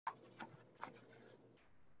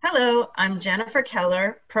Hello, I'm Jennifer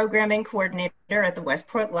Keller, Programming Coordinator at the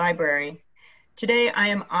Westport Library. Today, I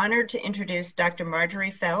am honored to introduce Dr. Marjorie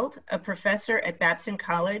Feld, a professor at Babson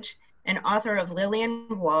College and author of Lillian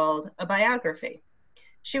Wald, a biography.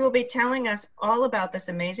 She will be telling us all about this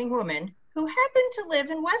amazing woman who happened to live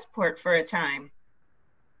in Westport for a time.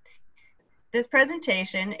 This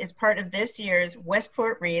presentation is part of this year's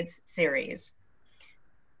Westport Reads series.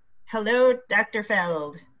 Hello, Dr.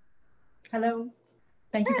 Feld. Hello.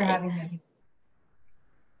 Thank you for having me.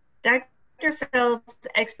 Dr. Feld's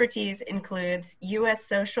expertise includes U.S.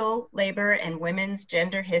 social, labor, and women's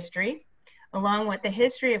gender history, along with the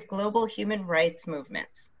history of global human rights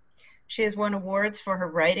movements. She has won awards for her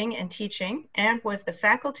writing and teaching and was the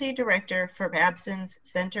faculty director for Babson's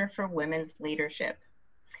Center for Women's Leadership.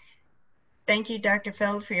 Thank you, Dr.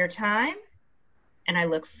 Feld, for your time, and I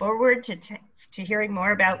look forward to hearing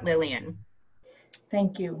more about Lillian.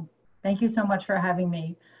 Thank you. Thank you so much for having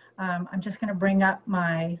me. I'm just going to bring up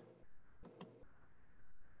my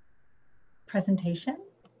presentation.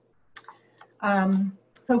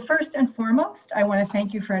 So first and foremost, I want to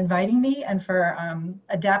thank you for inviting me and for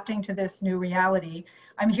adapting to this new reality.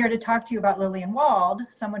 I'm here to talk to you about Lillian Wald,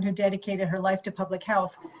 someone who dedicated her life to public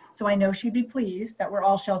health. So I know she'd be pleased that we're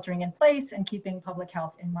all sheltering in place and keeping public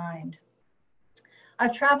health in mind.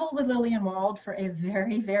 I've traveled with Lillian Wald for a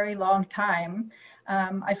very, very long time.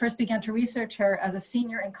 I first began to research her as a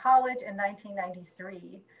senior in college in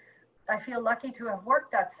 1993. I feel lucky to have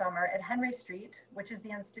worked that summer at Henry Street, which is the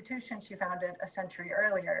institution she founded a century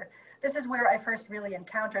earlier. This is where I first really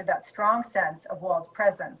encountered that strong sense of Wald's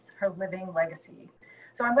presence, her living legacy.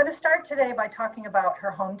 So I'm going to start today by talking about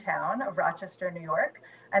her hometown of Rochester, New York,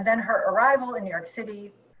 and then her arrival in New York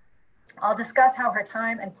City. I'll discuss how her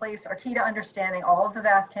time and place are key to understanding all of the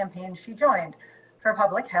vast campaigns she joined for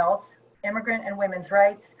public health, immigrant and women's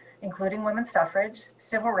rights, including women's suffrage,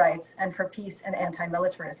 civil rights, and for peace and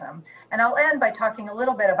anti-militarism. And I'll end by talking a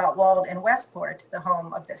little bit about Wald in Westport, the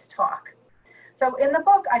home of this talk. So in the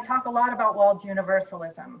book, I talk a lot about Wald's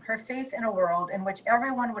universalism, her faith in a world in which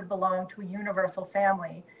everyone would belong to a universal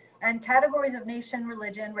family, and categories of nation,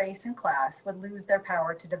 religion, race, and class would lose their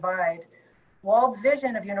power to divide. Wald's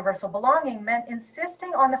vision of universal belonging meant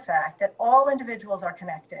insisting on the fact that all individuals are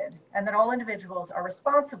connected and that all individuals are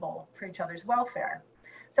responsible for each other's welfare.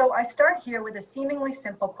 So I start here with a seemingly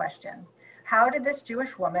simple question. How did this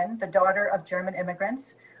Jewish woman, the daughter of German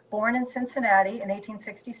immigrants, born in Cincinnati in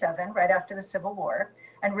 1867, right after the Civil War,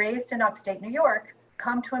 and raised in upstate New York,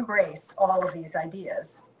 come to embrace all of these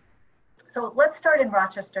ideas? So let's start in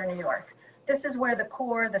Rochester, New York. This is where the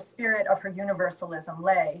core, the spirit of her universalism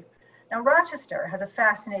lay. Now, Rochester has a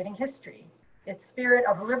fascinating history. Its spirit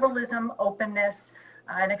of liberalism, openness,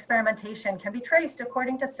 and experimentation can be traced,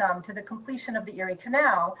 according to some, to the completion of the Erie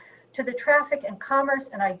Canal, to the traffic and commerce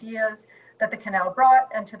and ideas that the canal brought,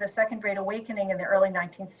 and to the Second Great Awakening in the early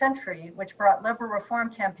 19th century, which brought liberal reform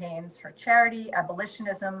campaigns for charity,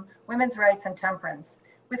 abolitionism, women's rights, and temperance,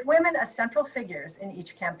 with women as central figures in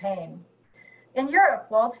each campaign. In Europe,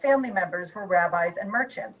 Wald's family members were rabbis and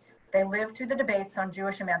merchants. They lived through the debates on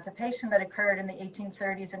Jewish emancipation that occurred in the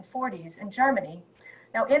 1830s and 40s in Germany.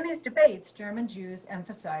 Now, in these debates, German Jews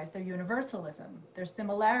emphasized their universalism, their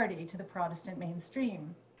similarity to the Protestant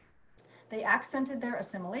mainstream. They accented their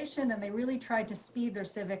assimilation and they really tried to speed their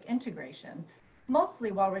civic integration,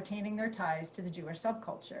 mostly while retaining their ties to the Jewish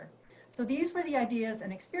subculture. So these were the ideas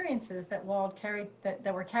and experiences that Wald carried,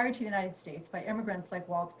 that were carried to the United States by immigrants like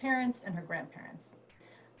Wald's parents and her grandparents.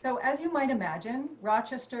 So as you might imagine,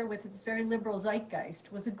 Rochester, with its very liberal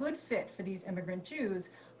zeitgeist, was a good fit for these immigrant Jews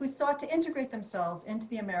who sought to integrate themselves into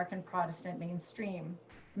the American Protestant mainstream.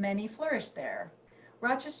 Many flourished there.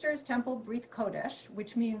 Rochester's Temple Brit Kodesh,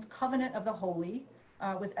 which means Covenant of the Holy,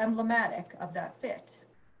 was emblematic of that fit.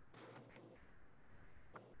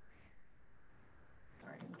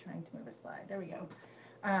 Sorry, I'm trying to move a slide. There we go.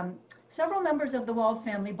 Several members of the Wald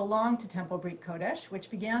family belonged to Temple Brit Kodesh,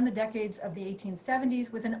 which began the decades of the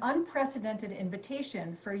 1870s with an unprecedented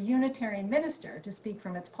invitation for a Unitarian minister to speak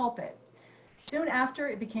from its pulpit. Soon after,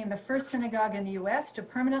 it became the first synagogue in the US to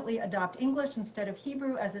permanently adopt English instead of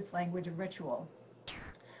Hebrew as its language of ritual.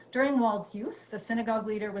 During Wald's youth, the synagogue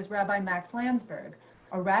leader was Rabbi Max Landsberg,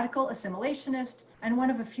 a radical assimilationist and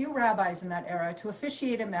one of a few rabbis in that era to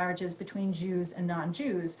officiate at marriages between Jews and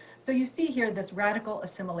non-Jews. So you see here this radical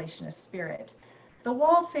assimilationist spirit. The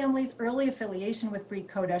Wald family's early affiliation with Brit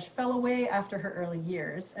Kodesh fell away after her early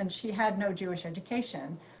years, and she had no Jewish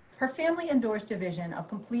education. Her family endorsed a vision of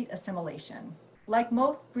complete assimilation. Like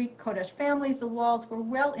most Brit Kodesh families, the Walds were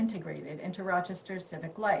well integrated into Rochester's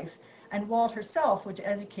civic life, and Wald herself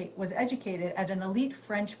was educated at an elite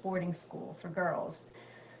French boarding school for girls.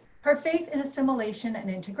 Her faith in assimilation and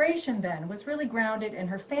integration then was really grounded in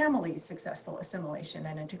her family's successful assimilation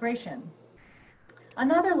and integration.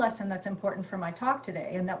 Another lesson that's important for my talk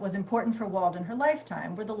today, and that was important for Wald in her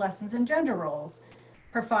lifetime, were the lessons in gender roles.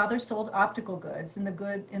 Her father sold optical goods in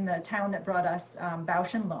the town that brought us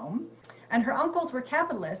Bausch and Lomb, and her uncles were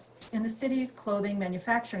capitalists in the city's clothing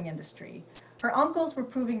manufacturing industry. Her uncles were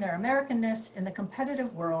proving their Americanness in the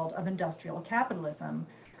competitive world of industrial capitalism.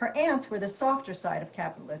 Her aunts were the softer side of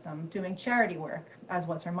capitalism, doing charity work, as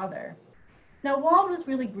was her mother. Now, Wald was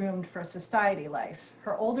really groomed for a society life.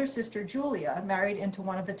 Her older sister, Julia, married into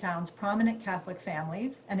one of the town's prominent Catholic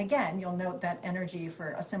families. And again, you'll note that energy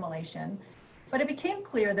for assimilation. But it became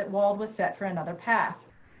clear that Wald was set for another path.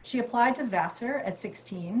 She applied to Vassar at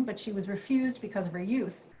 16, but she was refused because of her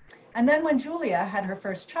youth. And then when Julia had her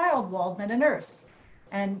first child, Wald met a nurse.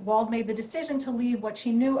 And Wald made the decision to leave what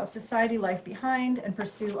she knew of society life behind and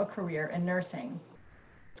pursue a career in nursing.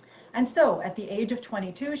 And so at the age of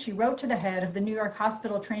 22, she wrote to the head of the New York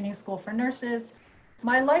Hospital Training School for Nurses,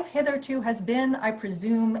 "My life hitherto has been, I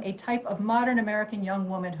presume, a type of modern American young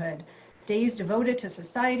womanhood, days devoted to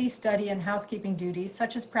society, study, and housekeeping duties,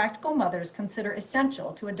 such as practical mothers consider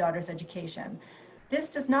essential to a daughter's education. This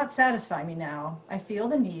does not satisfy me now. I feel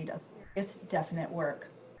the need of serious, definite work."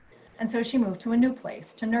 And so she moved to a new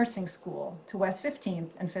place, to nursing school, to West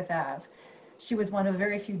 15th and 5th Ave. She was one of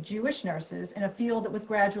very few Jewish nurses in a field that was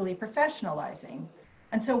gradually professionalizing.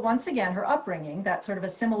 And so once again, her upbringing, that sort of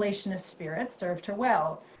assimilationist spirit, served her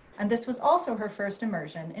well. And this was also her first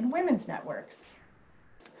immersion in women's networks.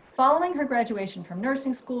 Following her graduation from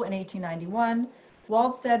nursing school in 1891,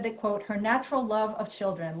 Wald said that, quote, her natural love of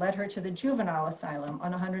children led her to the juvenile asylum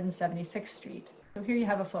on 176th Street. So here you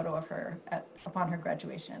have a photo of her upon her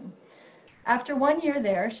graduation. After 1 year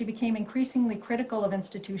there, she became increasingly critical of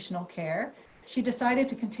institutional care. She decided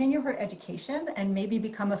to continue her education and maybe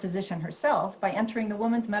become a physician herself by entering the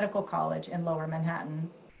Women's Medical College in Lower Manhattan.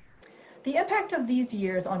 The impact of these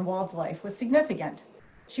years on Wald's life was significant.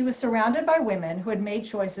 She was surrounded by women who had made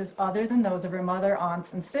choices other than those of her mother,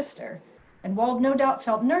 aunts, and sister, and Wald no doubt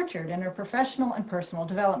felt nurtured in her professional and personal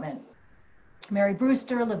development. Mary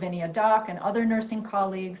Brewster, Lavinia Dock, and other nursing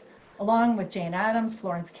colleagues, along with Jane Addams,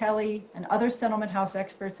 Florence Kelly, and other settlement house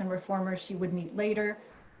experts and reformers she would meet later,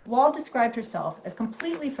 Wald described herself as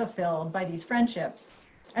completely fulfilled by these friendships.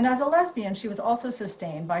 And as a lesbian, she was also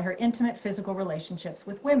sustained by her intimate physical relationships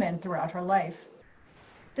with women throughout her life.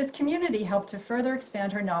 This community helped to further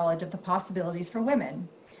expand her knowledge of the possibilities for women.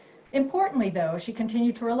 Importantly, though, she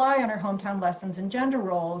continued to rely on her hometown lessons in gender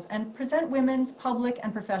roles and present women's public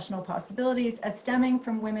and professional possibilities as stemming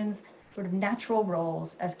from women's sort of natural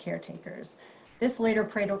roles as caretakers. This later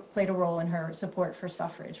played a role in her support for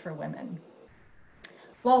suffrage for women.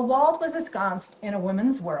 While Wald was ensconced in a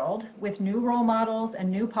women's world with new role models and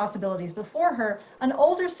new possibilities before her, an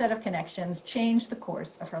older set of connections changed the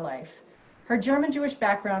course of her life. Her German-Jewish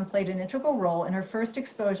background played an integral role in her first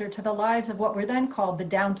exposure to the lives of what were then called the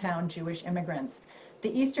downtown Jewish immigrants,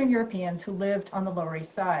 the Eastern Europeans who lived on the Lower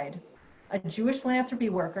East Side. A Jewish philanthropy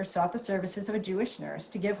worker sought the services of a Jewish nurse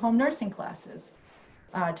to give home nursing classes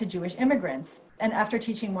to Jewish immigrants. And after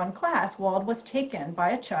teaching one class, Wald was taken by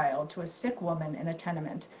a child to a sick woman in a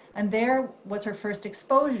tenement. And there was her first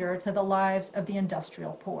exposure to the lives of the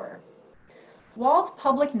industrial poor. Wald's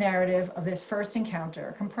public narrative of this first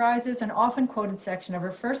encounter comprises an often quoted section of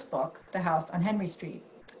her first book, The House on Henry Street.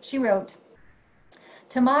 She wrote,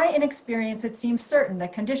 "To my inexperience, it seems certain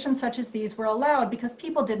that conditions such as these were allowed because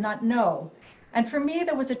people did not know. And for me,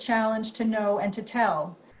 there was a challenge to know and to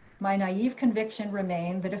tell. My naive conviction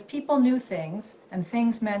remained that if people knew things, and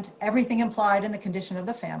things meant everything implied in the condition of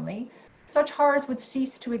the family, such horrors would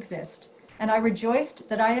cease to exist. And I rejoiced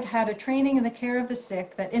that I had had a training in the care of the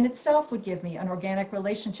sick that in itself would give me an organic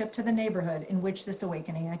relationship to the neighborhood in which this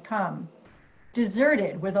awakening had come.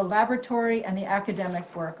 Deserted were the laboratory and the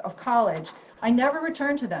academic work of college. I never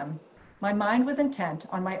returned to them. My mind was intent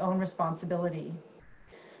on my own responsibility."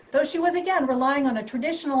 Though she was again relying on a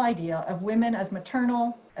traditional idea of women as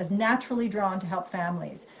maternal, as naturally drawn to help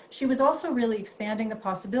families, she was also really expanding the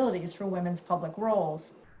possibilities for women's public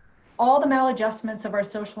roles. All the maladjustments of our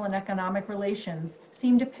social and economic relations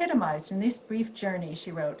seemed epitomized in this brief journey,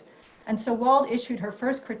 she wrote. And so Wald issued her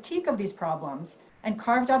first critique of these problems and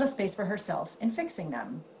carved out a space for herself in fixing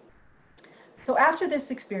them. So after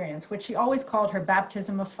this experience, which she always called her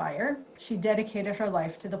baptism of fire, she dedicated her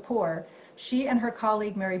life to the poor. She and her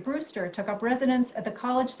colleague Mary Brewster took up residence at the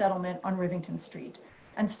college settlement on Rivington Street.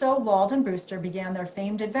 And so Wald and Brewster began their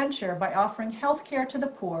famed adventure by offering health care to the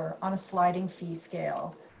poor on a sliding fee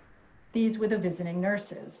scale. These were the visiting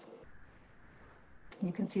nurses.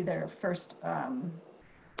 You can see their first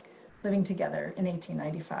living together in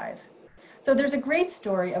 1895. So there's a great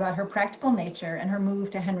story about her practical nature and her move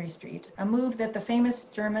to Henry Street, a move that the famous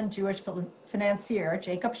German Jewish financier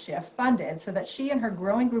Jacob Schiff funded so that she and her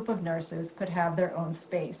growing group of nurses could have their own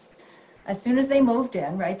space. As soon as they moved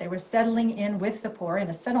in, right, they were settling in with the poor in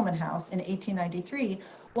a settlement house in 1893,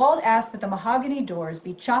 Wald asked that the mahogany doors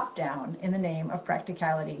be chopped down in the name of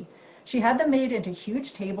practicality. She had them made into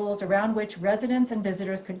huge tables around which residents and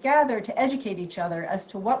visitors could gather to educate each other as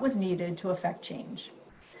to what was needed to effect change.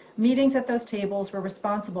 Meetings at those tables were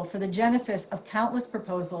responsible for the genesis of countless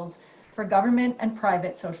proposals for government and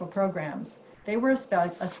private social programs. They were a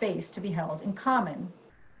space to be held in common.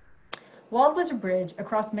 Wald was a bridge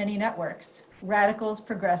across many networks: radicals,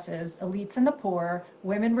 progressives, elites and the poor,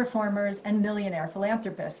 women reformers, and millionaire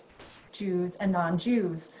philanthropists, Jews and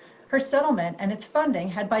non-Jews. Her settlement and its funding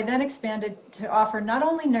had by then expanded to offer not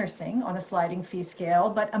only nursing on a sliding fee scale,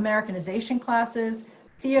 but Americanization classes,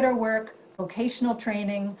 theater work, vocational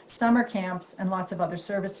training, summer camps, and lots of other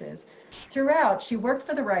services. Throughout, she worked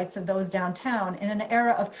for the rights of those downtown in an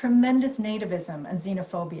era of tremendous nativism and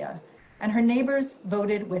xenophobia, and her neighbors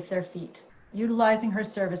voted with their feet, utilizing her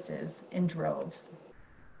services in droves.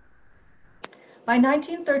 By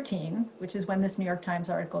 1913, which is when this New York Times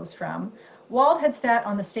article is from, Wald had sat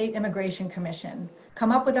on the State Immigration Commission,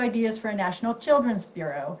 come up with ideas for a National Children's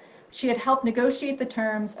Bureau. She had helped negotiate the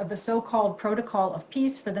terms of the so-called Protocol of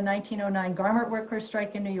Peace for the 1909 garment workers'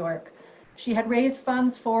 strike in New York. She had raised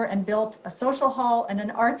funds for and built a social hall and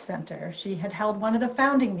an art center. She had held one of the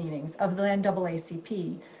founding meetings of the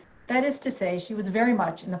NAACP. That is to say, she was very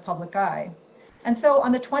much in the public eye. And so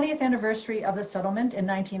on the 20th anniversary of the settlement in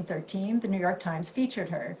 1913, the New York Times featured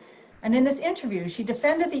her. And in this interview, she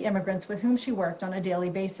defended the immigrants with whom she worked on a daily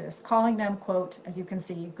basis, calling them, quote, as you can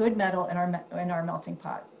see, good metal in our melting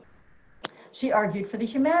pot. She argued for the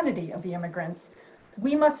humanity of the immigrants.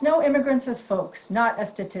 We must know immigrants as folks, not as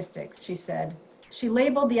statistics, she said. She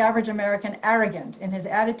labeled the average American arrogant in his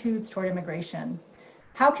attitudes toward immigration.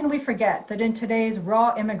 How can we forget that in today's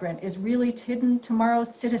raw immigrant is really hidden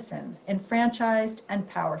tomorrow's citizen, enfranchised and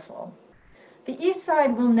powerful? The East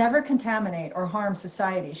Side will never contaminate or harm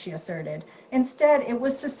society, she asserted. Instead, it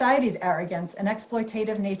was society's arrogance and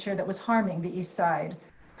exploitative nature that was harming the East Side.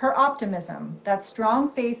 Her optimism, that strong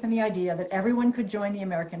faith in the idea that everyone could join the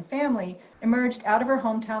American family, emerged out of her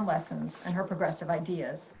hometown lessons and her progressive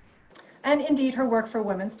ideas. And indeed, her work for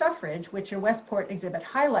women's suffrage, which a Westport exhibit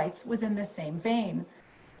highlights, was in this same vein.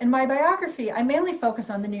 In my biography, I mainly focus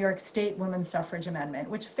on the New York State Women's Suffrage Amendment,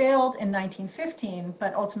 which failed in 1915,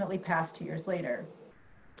 but ultimately passed 2 years later.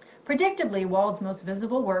 Predictably, Wald's most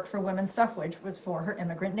visible work for women's suffrage was for her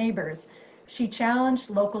immigrant neighbors. She challenged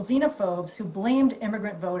local xenophobes who blamed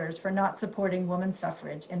immigrant voters for not supporting women's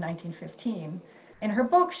suffrage in 1915. In her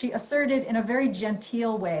book, she asserted in a very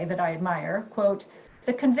genteel way that I admire, quote,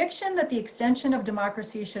 "The conviction that the extension of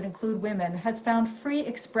democracy should include women has found free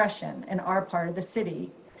expression in our part of the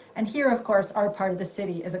city." And here, of course, our part of the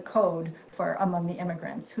city is a code for among the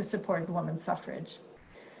immigrants who supported women's suffrage.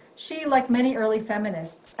 She, like many early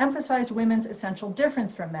feminists, emphasized women's essential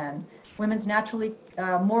difference from men, women's naturally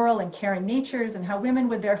moral and caring natures, and how women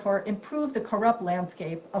would therefore improve the corrupt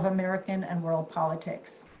landscape of American and world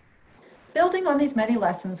politics. Building on these many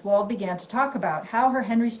lessons, Wald began to talk about how her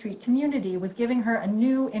Henry Street community was giving her a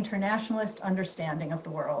new internationalist understanding of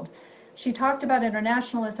the world. She talked about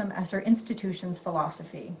internationalism as her institution's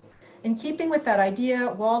philosophy. In keeping with that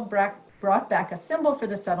idea, Wald brought back a symbol for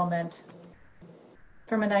the settlement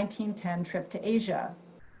from a 1910 trip to Asia.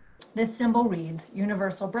 This symbol reads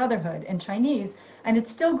Universal Brotherhood in Chinese, and it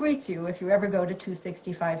still greets you if you ever go to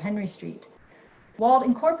 265 Henry Street. Wald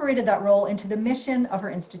incorporated that role into the mission of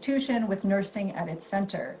her institution with nursing at its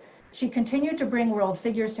center. She continued to bring world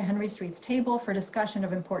figures to Henry Street's table for discussion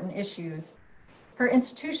of important issues. Her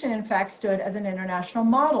institution, in fact, stood as an international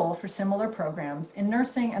model for similar programs in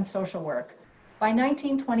nursing and social work. By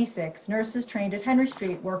 1926, nurses trained at Henry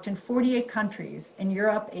Street worked in 48 countries in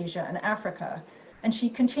Europe, Asia, and Africa, and she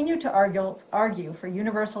continued to argue for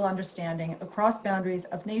universal understanding across boundaries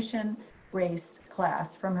of nation, race,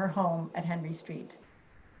 class from her home at Henry Street.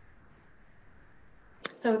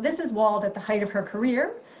 So this is Wald at the height of her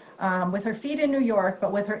career, with her feet in New York,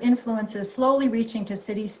 but with her influences slowly reaching to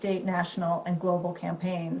city, state, national, and global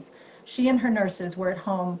campaigns. She and her nurses were at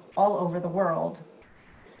home all over the world.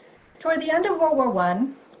 Toward the end of World War I,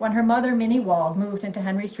 when her mother, Minnie Wald, moved into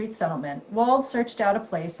Henry Street settlement, Wald searched out a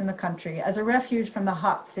place in the country as a refuge from the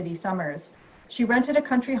hot city summers. She rented a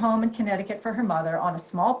country home in Connecticut for her mother on a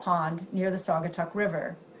small pond near the Saugatuck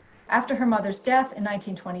River. After her mother's death in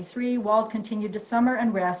 1923, Wald continued to summer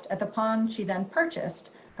and rest at the pond she then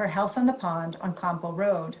purchased, her house on the pond on Campo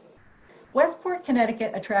Road. Westport,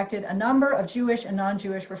 Connecticut attracted a number of Jewish and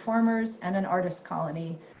non-Jewish reformers and an artist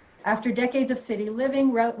colony. After decades of city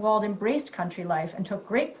living, Wald embraced country life and took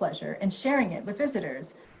great pleasure in sharing it with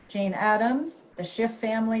visitors. Jane Addams, the Schiff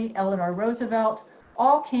family, Eleanor Roosevelt,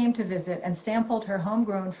 all came to visit and sampled her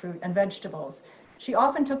homegrown fruit and vegetables. She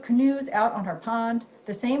often took canoes out on her pond,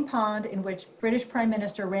 the same pond in which British Prime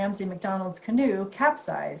Minister Ramsay MacDonald's canoe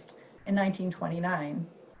capsized in 1929.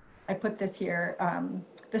 I put this here.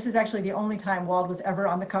 This is actually the only time Wald was ever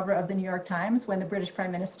on the cover of the New York Times, when the British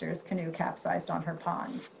Prime Minister's canoe capsized on her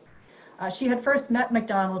pond. She had first met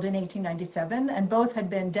MacDonald in 1897, and both had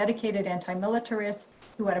been dedicated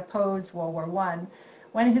anti-militarists who had opposed World War I.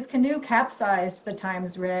 When his canoe capsized, the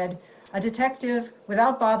Times read, "A detective,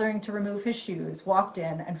 without bothering to remove his shoes, walked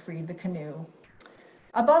in and freed the canoe."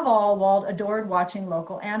 Above all, Wald adored watching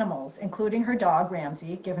local animals, including her dog,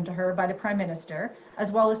 Ramsay, given to her by the Prime Minister,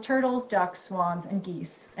 as well as turtles, ducks, swans, and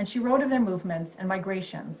geese, and she wrote of their movements and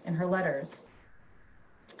migrations in her letters.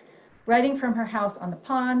 Writing from her house on the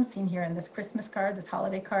pond, seen here in this Christmas card, this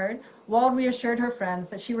holiday card, Wald reassured her friends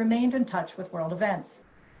that she remained in touch with world events.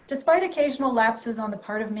 "Despite occasional lapses on the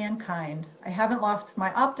part of mankind, I haven't lost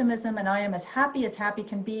my optimism, and I am as happy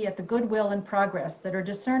can be at the goodwill and progress that are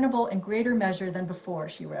discernible in greater measure than before,"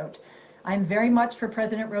 she wrote. "I am very much for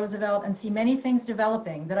President Roosevelt and see many things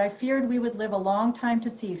developing that I feared we would live a long time to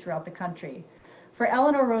see throughout the country." For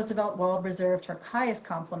Eleanor Roosevelt, Wald reserved her highest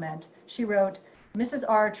compliment. She wrote, "Mrs.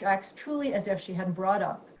 R. tracks truly as if she had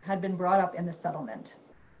been brought up in the settlement."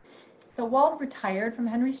 So Wald retired from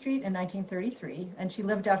Henry Street in 1933, and she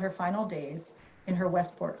lived out her final days in her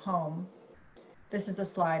Westport home. This is a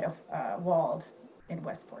slide of Wald in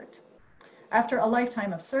Westport. After a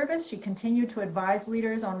lifetime of service, she continued to advise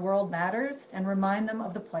leaders on world matters and remind them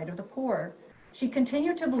of the plight of the poor. She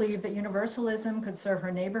continued to believe that universalism could serve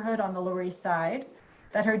her neighborhood on the Lower East Side,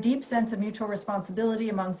 that her deep sense of mutual responsibility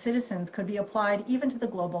among citizens could be applied even to the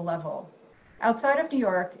global level. Outside of New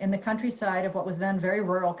York, in the countryside of what was then very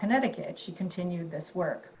rural Connecticut, she continued this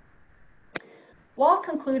work. Wald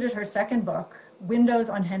concluded her second book, Windows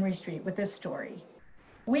on Henry Street, with this story.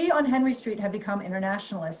 "We on Henry Street have become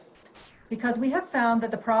internationalists because we have found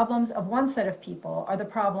that the problems of one set of people are the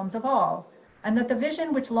problems of all, and that the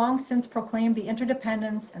vision which long since proclaimed the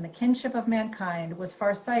interdependence and the kinship of mankind was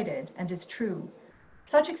far-sighted and is true.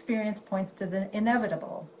 Such experience points to the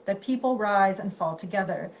inevitable, that people rise and fall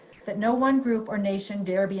together, that no one group or nation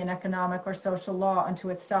dare be an economic or social law unto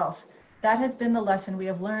itself. That has been the lesson we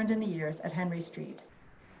have learned in the years at Henry Street.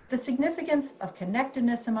 The significance of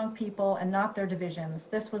connectedness among people and not their divisions,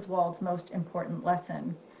 this was Wald's most important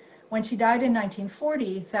lesson." When she died in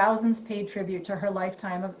 1940, thousands paid tribute to her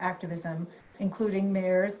lifetime of activism, including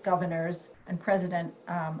mayors, governors, and President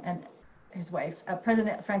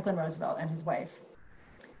Franklin Roosevelt and his wife.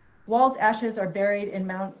 Wald's ashes are buried in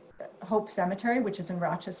Mount Hope Cemetery, which is in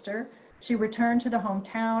Rochester. She returned to her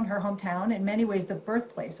hometown, in many ways the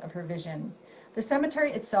birthplace of her vision. The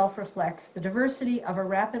cemetery itself reflects the diversity of a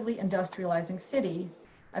rapidly industrializing city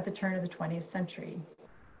at the turn of the 20th century.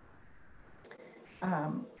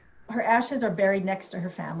 Her ashes are buried next to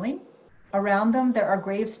her family. Around them, there are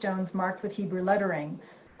gravestones marked with Hebrew lettering.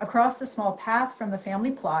 Across the small path from the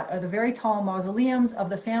family plot are the very tall mausoleums of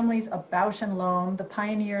the families of Bausch and Lomb, the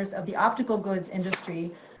pioneers of the optical goods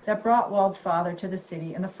industry that brought Wald's father to the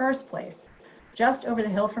city in the first place. Just over the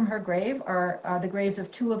hill from her grave are the graves of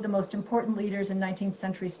two of the most important leaders in 19th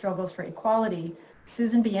century struggles for equality,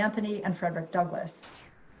 Susan B. Anthony and Frederick Douglass.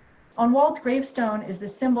 On Wald's gravestone is the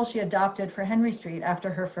symbol she adopted for Henry Street after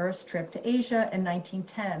her first trip to Asia in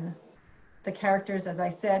 1910. The characters, as I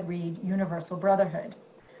said, read Universal Brotherhood.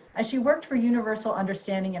 As she worked for universal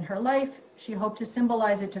understanding in her life, she hoped to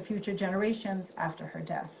symbolize it to future generations after her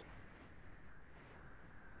death.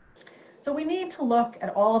 So we need to look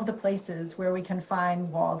at all of the places where we can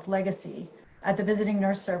find Wald's legacy, at the Visiting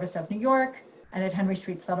Nurse Service of New York and at Henry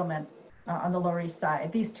Street Settlement on the Lower East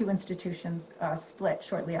Side. These two institutions split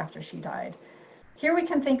shortly after she died. Here we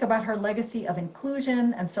can think about her legacy of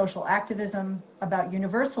inclusion and social activism, about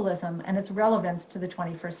universalism and its relevance to the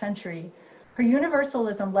 21st century. Her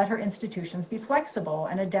universalism let her institutions be flexible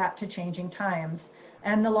and adapt to changing times,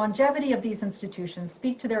 and the longevity of these institutions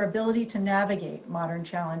speak to their ability to navigate modern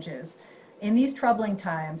challenges. In these troubling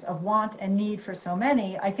times of want and need for so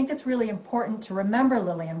many, I think it's really important to remember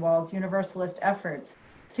Lillian Wald's universalist efforts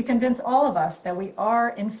to convince all of us that we are,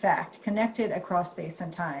 in fact, connected across space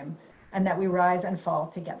and time, and that we rise and fall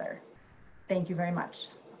together. Thank you very much.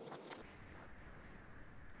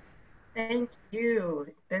 Thank you.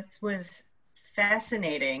 This was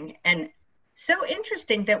fascinating and So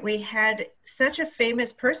interesting that we had such a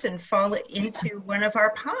famous person fall into one of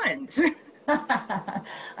our ponds.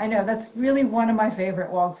 I know, that's really one of my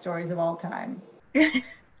favorite Wald stories of all time. Yeah,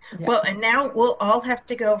 Well, and now we'll all have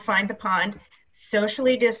to go find the pond,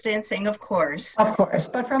 socially distancing, of course. of course,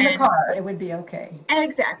 but from the And car, it would be okay.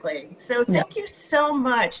 exactly. So Yeah, thank you so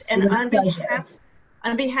much. it And was a pleasure.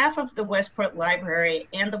 on behalf of the Westport Library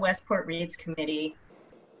and the Westport Reads Committee,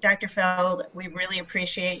 Dr. Feld, we really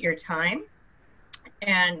appreciate your time.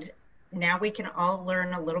 And now we can all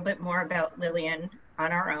learn a little bit more about Lillian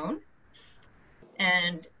on our own.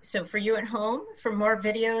 And so for you at home, for more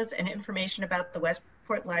videos and information about the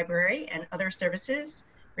Westport Library and other services,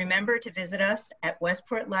 remember to visit us at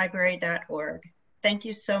westportlibrary.org. Thank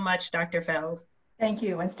you so much, Dr. Feld. Thank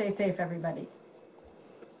you, and stay safe, everybody.